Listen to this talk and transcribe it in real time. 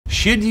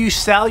Should you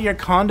sell your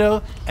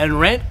condo and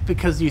rent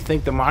because you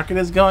think the market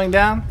is going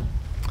down?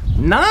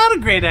 Not a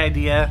great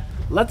idea.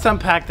 Let's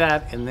unpack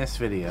that in this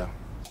video.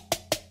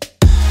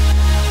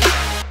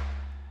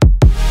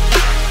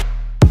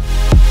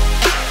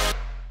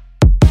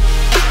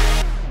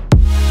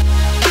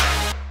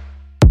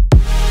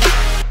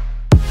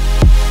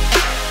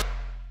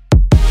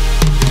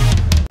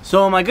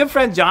 So my good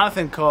friend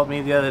Jonathan called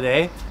me the other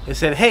day. He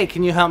said, hey,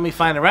 can you help me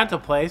find a rental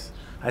place?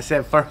 I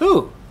said, for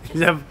who? He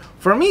said,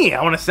 for me.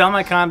 I want to sell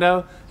my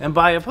condo and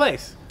buy a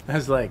place. I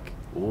was like,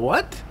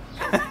 what?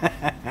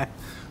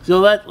 So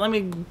let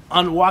me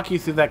walk you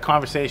through that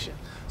conversation.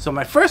 So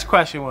my first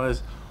question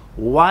was,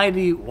 why do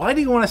you want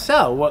to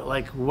sell? What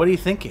are you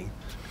thinking?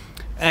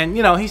 And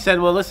he said,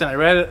 well, listen, I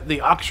read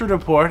the Oxford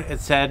report. It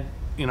said,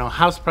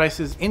 house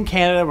prices in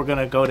Canada were going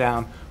to go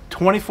down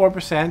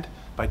 24%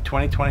 by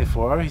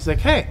 2024. He's like,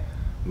 hey,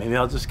 maybe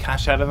I'll just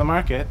cash out of the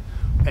market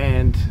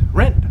and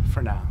rent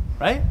for now,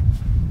 right?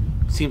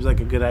 Seems like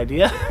a good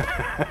idea.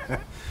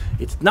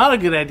 It's not a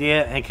good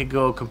idea, and it could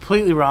go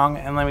completely wrong,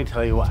 and let me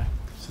tell you why.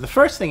 So the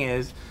first thing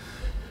is,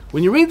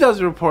 when you read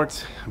those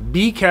reports,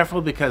 be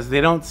careful, because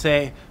they don't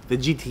say the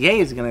GTA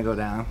is going to go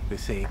down. They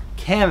say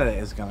Canada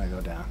is going to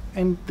go down.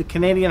 And the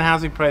Canadian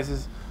housing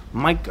prices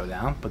might go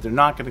down, but they're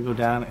not going to go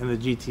down in the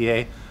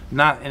GTA,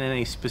 not in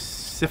any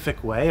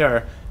specific way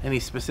or any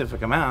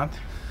specific amount.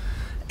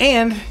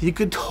 And you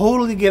could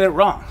totally get it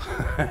wrong.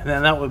 And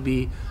that would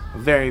be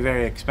very,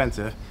 very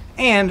expensive.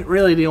 And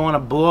really, do you want to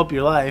blow up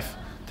your life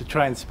to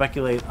try and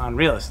speculate on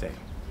real estate?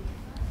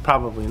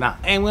 Probably not.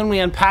 And when we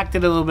unpacked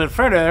it a little bit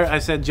further, I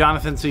said,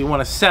 Jonathan, so you want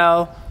to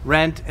sell,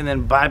 rent, and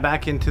then buy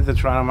back into the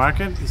Toronto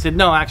market? He said,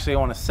 no, actually I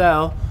want to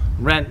sell,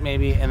 rent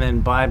maybe, and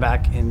then buy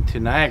back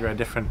into Niagara, a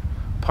different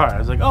part. I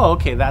was like, oh,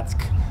 okay, that's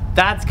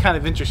kind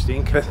of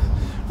interesting, because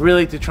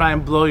really to try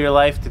and blow your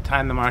life to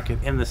time the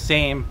market in the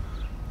same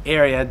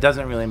area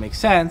doesn't really make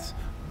sense.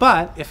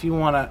 But if you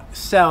want to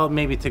sell,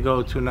 maybe to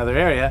go to another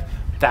area,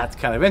 that's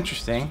kind of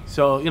interesting.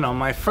 So,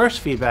 my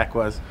first feedback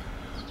was,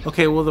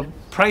 okay, well, the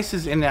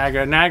prices in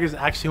Niagara is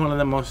actually one of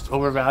the most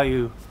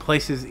overvalued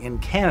places in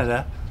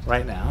Canada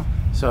right now.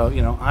 So,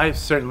 I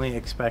certainly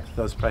expect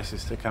those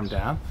prices to come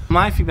down.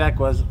 My feedback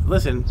was,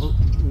 listen,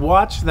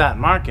 watch that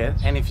market,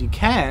 and if you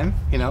can,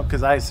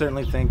 because I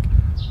certainly think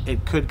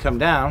it could come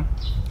down,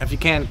 if you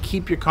can,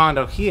 keep your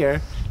condo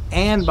here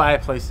and buy a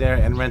place there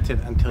and rent it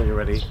until you're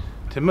ready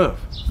to move.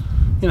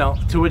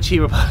 To which he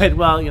replied,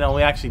 well,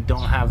 we actually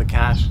don't have the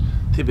cash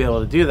to be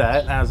able to do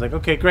that. And I was like,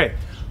 okay, great.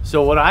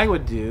 So what I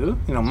would do,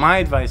 my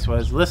advice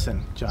was,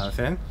 listen,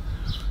 Jonathan,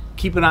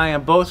 keep an eye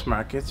on both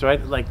markets,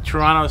 right? Like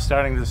Toronto's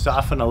starting to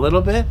soften a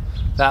little bit.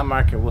 That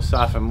market will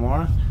soften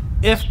more.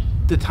 If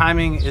the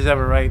timing is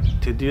ever right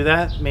to do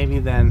that, maybe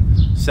then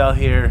sell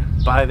here,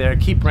 buy there,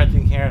 keep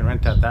renting here and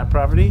rent out that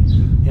property,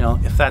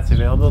 if that's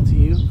available to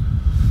you.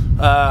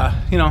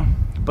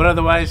 But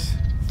otherwise,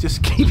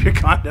 just keep your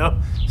condo,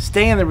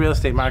 stay in the real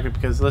estate market,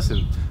 because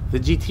listen, the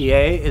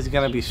GTA is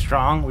going to be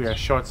strong. We are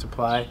short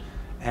supply,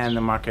 and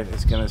the market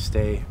is going to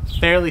stay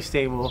fairly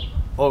stable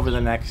over the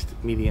next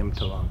medium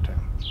to long term.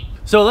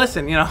 So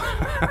listen,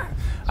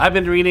 I've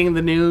been reading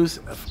the news,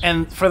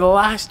 and for the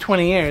last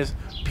 20 years,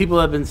 people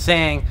have been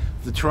saying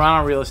the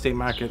Toronto real estate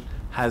market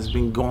has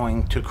been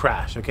going to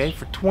crash, okay?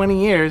 For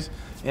 20 years,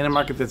 in a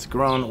market that's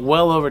grown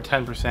well over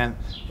 10%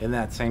 in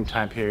that same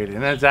time period.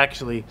 And that's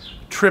actually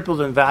tripled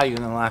in value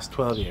in the last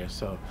 12 years.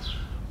 So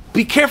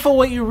be careful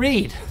what you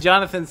read.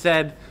 Jonathan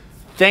said,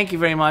 thank you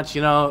very much,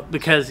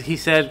 because he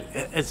said,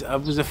 it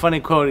was a funny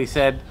quote. He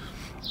said,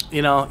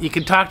 you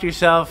can talk to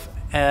yourself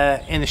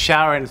in the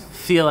shower and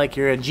feel like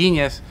you're a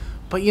genius,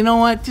 but you know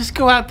what? Just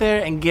go out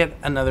there and get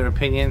another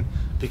opinion,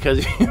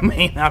 because you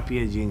may not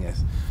be a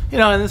genius. In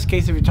this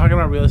case, if you're talking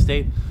about real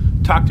estate,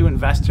 talk to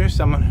investors,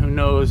 someone who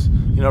knows,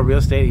 real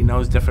estate, he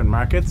knows different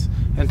markets,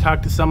 and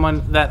talk to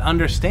someone that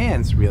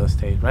understands real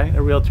estate, right?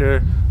 A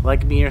realtor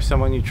like me or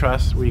someone you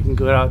trust, where you can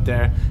go out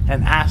there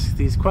and ask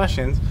these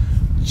questions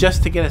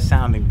just to get a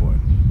sounding board.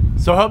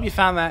 So I hope you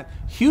found that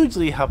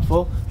hugely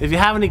helpful. If you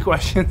have any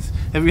questions,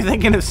 if you're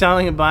thinking of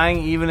selling and buying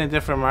even in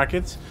different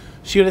markets,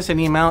 shoot us an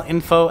email,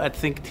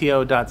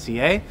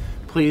 info@thinkto.ca.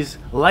 Please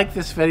like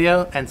this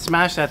video and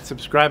smash that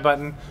subscribe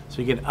button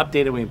so you get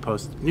updated when we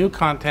post new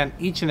content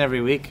each and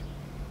every week.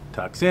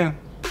 Talk soon.